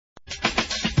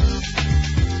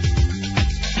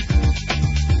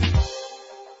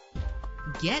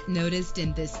Get noticed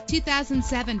in this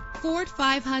 2007 Ford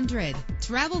 500.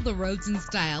 Travel the roads in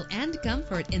style and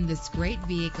comfort in this great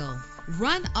vehicle.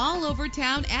 Run all over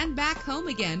town and back home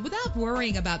again without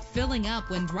worrying about filling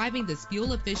up when driving this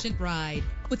fuel-efficient ride.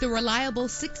 With a reliable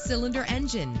 6-cylinder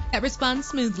engine that responds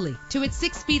smoothly to its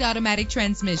 6-speed automatic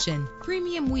transmission,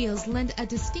 premium wheels lend a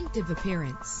distinctive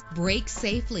appearance. Brake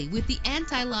safely with the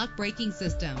anti-lock braking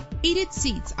system. Heated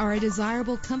seats are a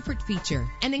desirable comfort feature.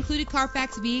 An included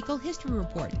Carfax Vehicle History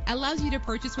Report allows you to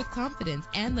purchase with confidence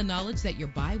and the knowledge that your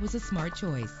buy was a smart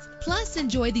choice. Plus,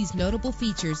 enjoy these notable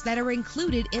features that are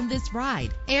included in this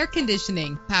ride: air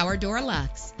conditioning, power door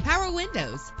locks, power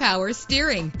windows, power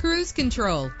steering, cruise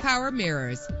control, power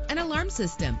mirrors, an alarm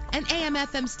system, an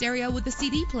AM/FM stereo with a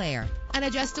CD player, an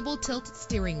adjustable tilt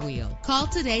steering wheel. Call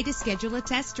today to schedule a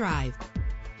test drive.